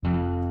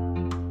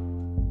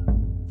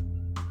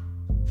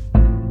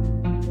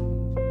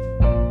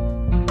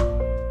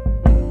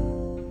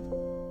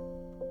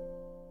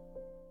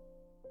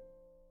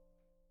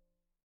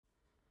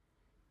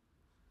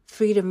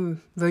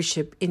Freedom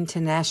Worship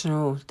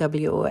International,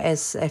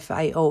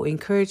 WOSFIO,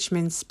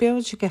 Encouragement,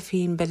 Spiritual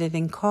Caffeine Better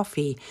Than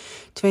Coffee,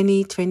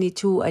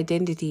 2022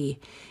 Identity,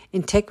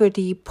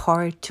 Integrity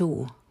Part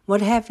 2.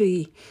 What have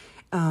we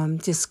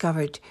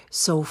discovered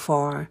so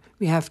far?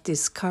 We have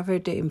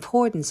discovered the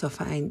importance of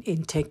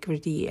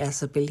integrity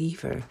as a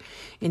believer,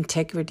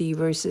 integrity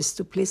versus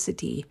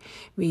duplicity.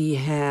 We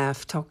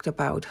have talked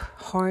about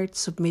heart,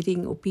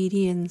 submitting,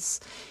 obedience.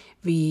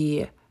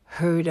 We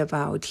heard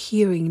about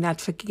hearing,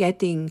 not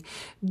forgetting,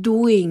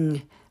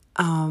 doing,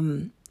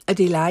 a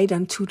delight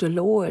unto the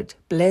Lord.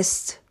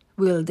 Blessed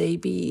will they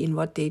be in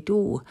what they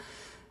do,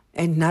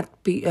 and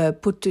not be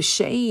put to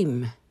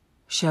shame.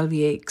 Shall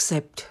we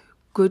accept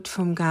good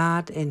from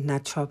God and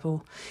not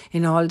trouble?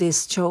 In all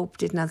this, Job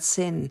did not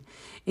sin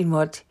in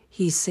what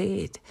he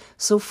said.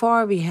 So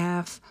far, we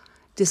have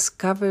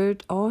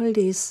discovered all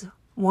these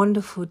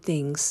wonderful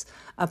things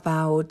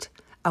about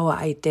our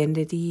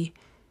identity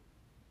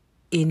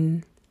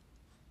in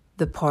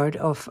the part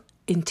of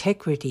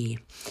integrity.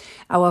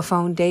 Our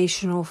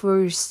foundational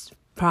verse,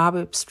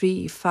 Proverbs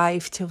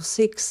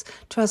 3:5-6,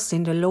 trust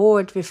in the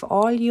Lord with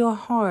all your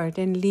heart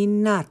and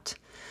lean not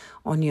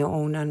on your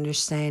own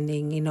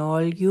understanding. In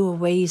all your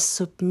ways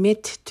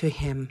submit to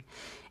him,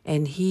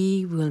 and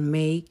he will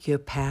make your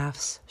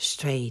paths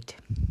straight.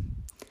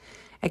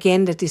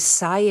 Again, the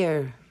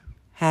desire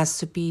has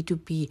to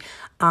be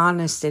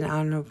honest and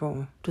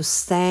honorable, to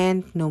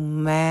stand no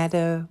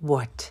matter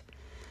what.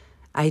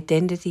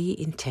 Identity,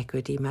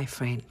 integrity, my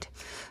friend.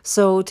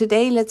 So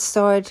today let's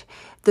start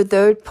the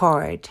third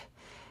part,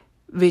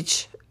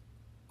 which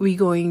we're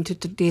going to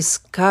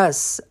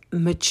discuss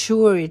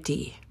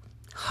maturity,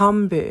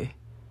 humble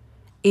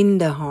in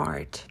the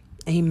heart.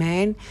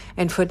 Amen.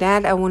 And for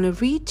that, I want to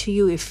read to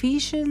you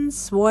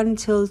Ephesians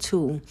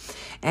 1-2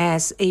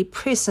 as a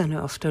prisoner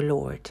of the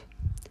Lord.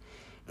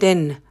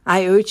 Then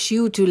I urge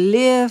you to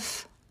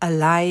live a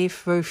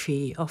life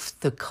worthy of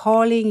the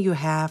calling you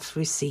have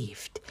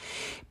received,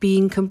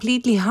 being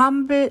completely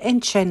humble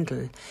and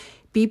gentle.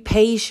 Be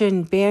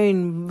patient,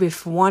 bearing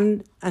with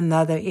one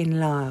another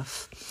in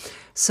love.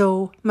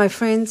 So, my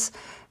friends,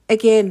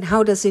 again,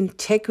 how does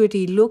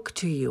integrity look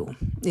to you?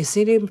 Is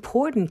it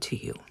important to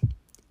you?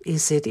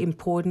 Is it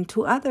important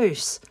to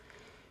others?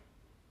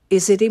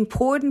 Is it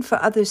important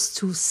for others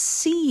to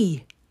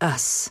see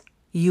us,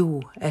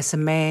 you, as a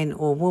man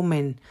or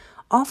woman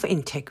of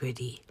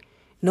integrity?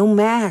 No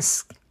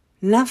mask,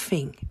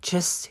 nothing,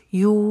 just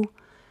you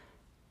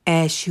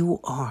as you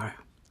are,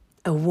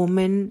 a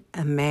woman,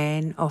 a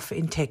man of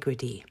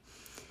integrity.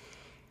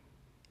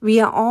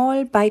 We are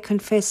all, by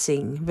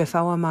confessing with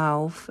our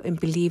mouth and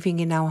believing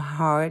in our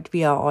heart,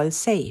 we are all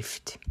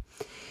saved.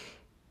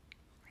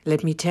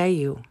 Let me tell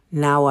you,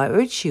 now I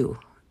urge you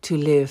to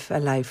live a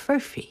life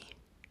worthy.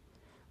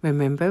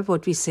 Remember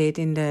what we said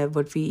in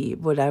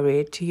what I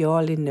read to you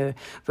all in the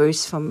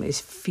verse from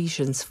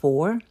Ephesians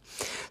 4.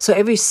 So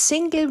every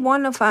single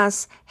one of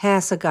us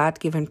has a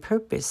God-given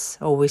purpose.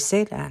 Always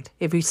say that.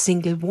 Every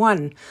single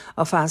one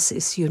of us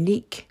is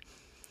unique,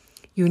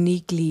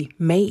 uniquely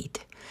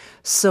made.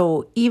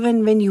 So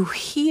even when you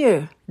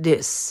hear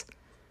this,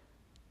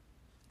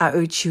 I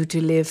urge you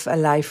to live a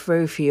life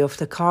worthy of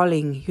the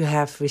calling you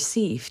have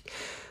received.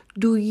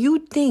 Do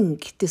you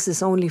think this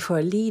is only for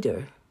a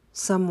leader?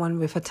 Someone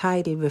with a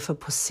title, with a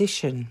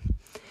position?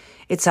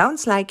 It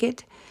sounds like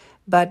it,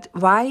 but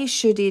why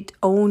should it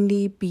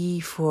only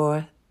be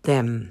for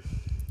them?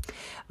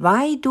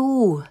 Why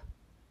do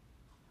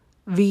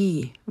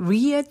we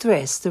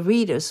readdress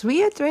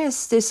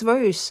this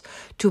verse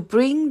to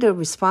bring the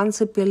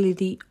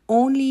responsibility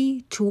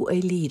only to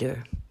a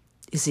leader?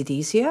 Is it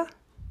easier?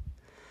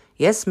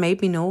 Yes,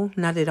 maybe, no,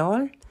 not at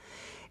all.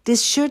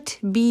 This should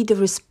be the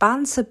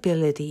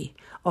responsibility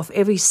of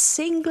every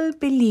single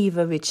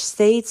believer which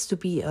states to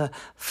be a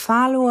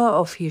follower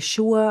of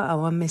Yeshua,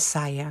 our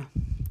Messiah.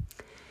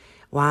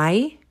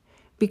 Why?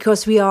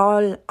 Because we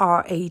all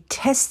are a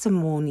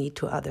testimony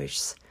to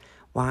others.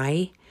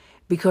 Why?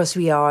 Because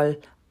we all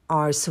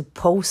are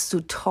supposed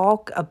to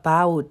talk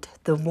about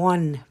the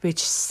one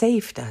which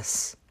saved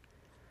us.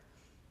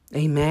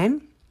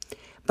 Amen?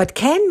 But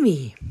can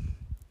we,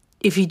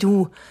 if we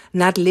do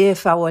not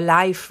live our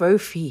life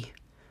worthy,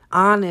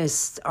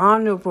 honest,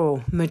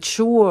 honorable,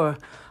 mature,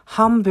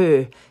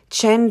 humble,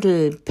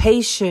 gentle,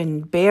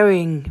 patient,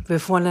 bearing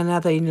with one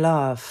another in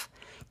love?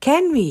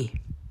 Can we?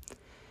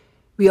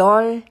 We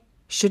all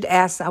should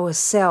ask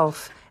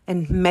ourselves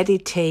and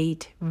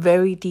meditate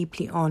very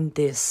deeply on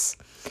this.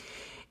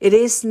 It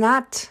is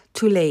not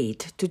too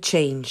late to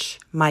change,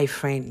 my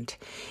friend.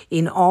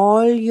 In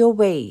all your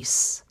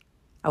ways,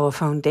 our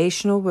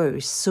foundational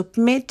verse,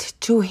 submit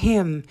to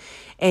him,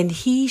 and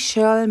he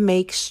shall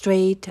make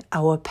straight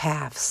our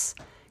paths.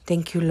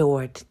 Thank you,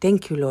 Lord.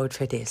 Thank you, Lord,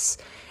 for this.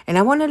 And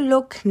I want to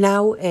look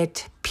now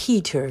at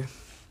Peter.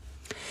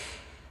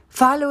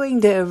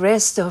 Following the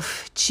arrest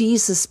of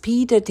Jesus,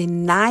 Peter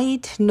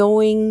denied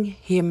knowing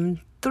him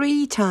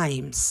 3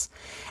 times.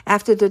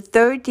 After the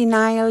third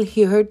denial,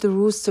 he heard the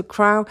rooster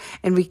crow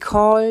and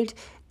recalled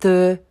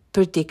the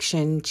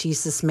prediction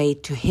Jesus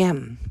made to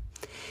him.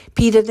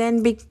 Peter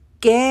then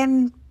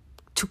began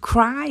to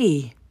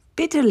cry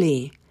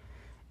bitterly.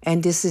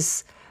 And this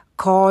is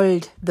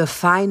called the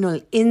final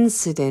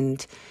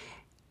incident,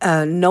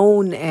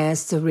 known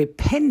as the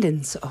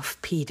repentance of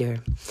Peter.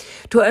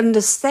 To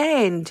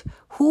understand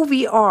who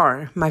we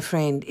are, my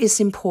friend, is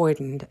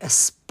important. A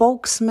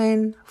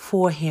spokesman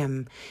for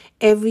him.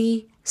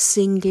 Every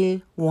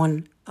single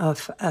one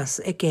of us,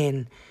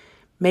 again.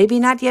 Maybe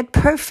not yet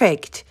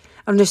perfect.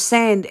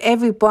 Understand,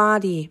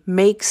 everybody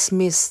makes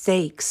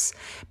mistakes.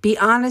 Be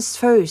honest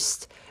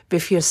first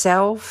with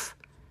yourself.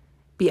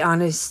 Be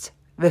honest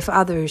with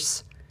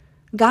others.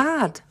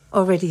 God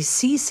already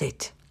sees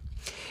it.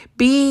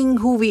 Being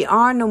who we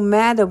are, no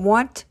matter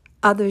what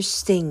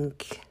others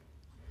think.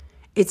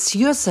 It's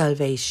your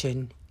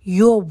salvation,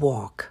 your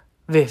walk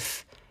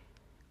with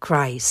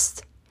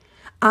Christ.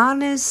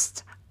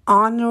 Honest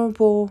and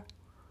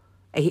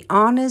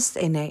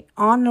an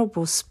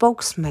honorable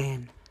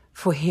spokesman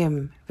for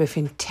him with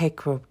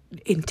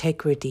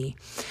integrity.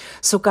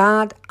 So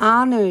God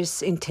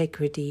honors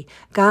integrity.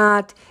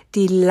 God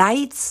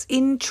delights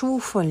in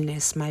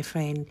truthfulness, my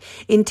friend.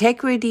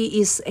 Integrity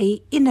is an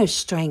inner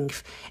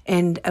strength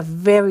and it's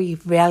very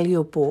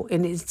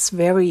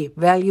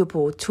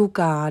valuable to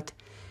God,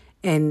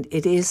 and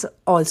it is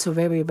also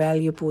very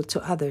valuable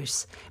to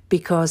others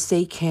because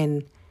they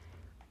can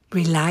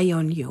rely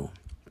on you.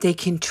 They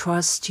can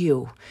trust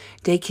you.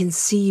 They can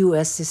see you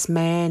as this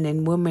man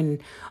and woman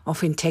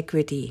of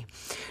integrity.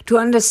 To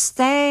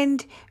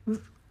understand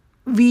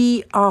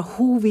we are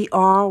who we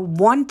are,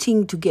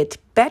 wanting to get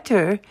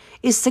better,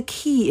 is the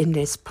key in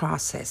this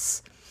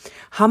process.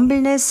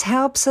 Humbleness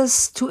helps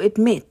us to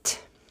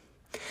admit.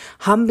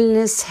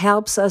 Humbleness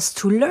helps us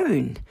to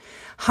learn.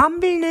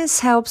 Humbleness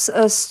helps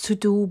us to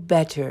do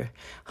better.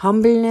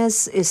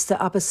 Humbleness is the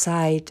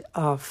opposite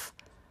of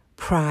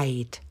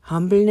pride.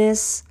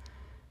 Humbleness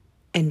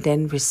and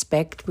then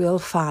respect will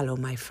follow,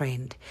 my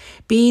friend.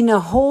 Being a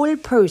whole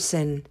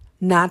person,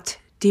 not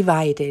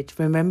divided.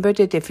 Remember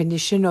the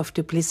definition of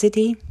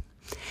duplicity?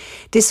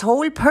 This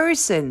whole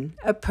person,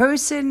 a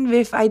person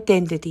with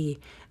identity,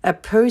 a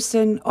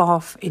person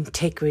of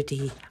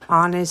integrity,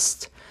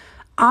 honest,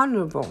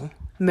 honorable,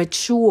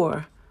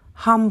 mature,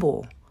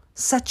 humble,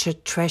 such a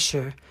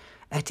treasure,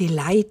 a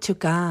delight to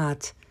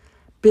God,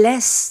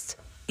 blessed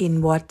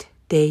in what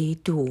they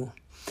do.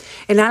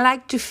 And I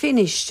like to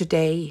finish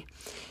today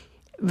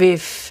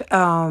with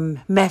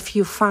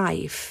Matthew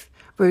 5,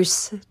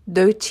 verse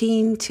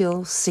 13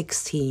 till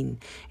 16,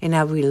 and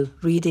I will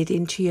read it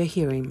into your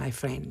hearing, my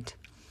friend.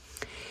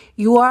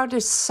 You are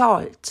the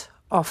salt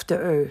of the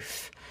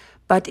earth,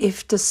 but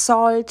if the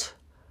salt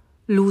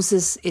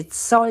loses its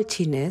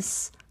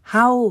saltiness,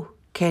 how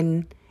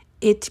can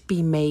it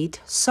be made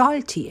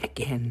salty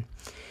again?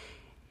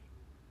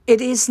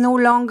 It is no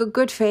longer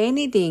good for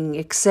anything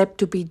except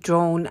to be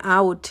thrown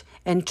out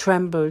and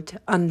trampled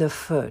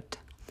underfoot.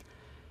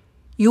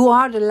 You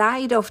are the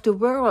light of the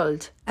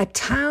world. A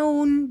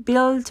town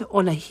built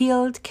on a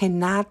hill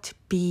cannot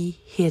be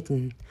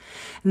hidden.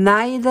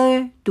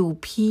 Neither do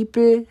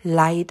people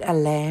light a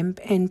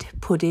lamp and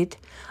put it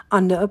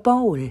under a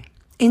bowl.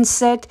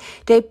 Instead,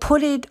 they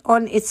put it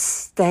on its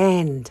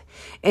stand,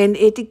 and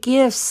it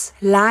gives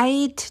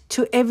light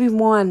to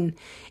everyone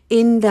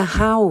in the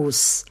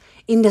house.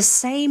 In the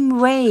same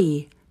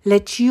way,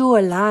 let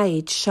your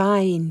light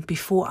shine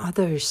before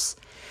others,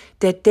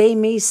 that they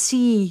may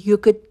see your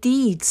good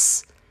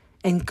deeds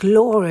and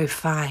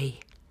glorify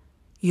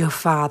your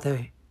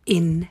Father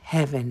in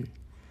heaven.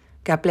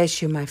 God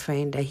bless you, my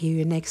friend. I hear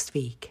you next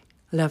week.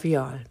 Love you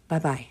all.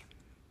 Bye-bye.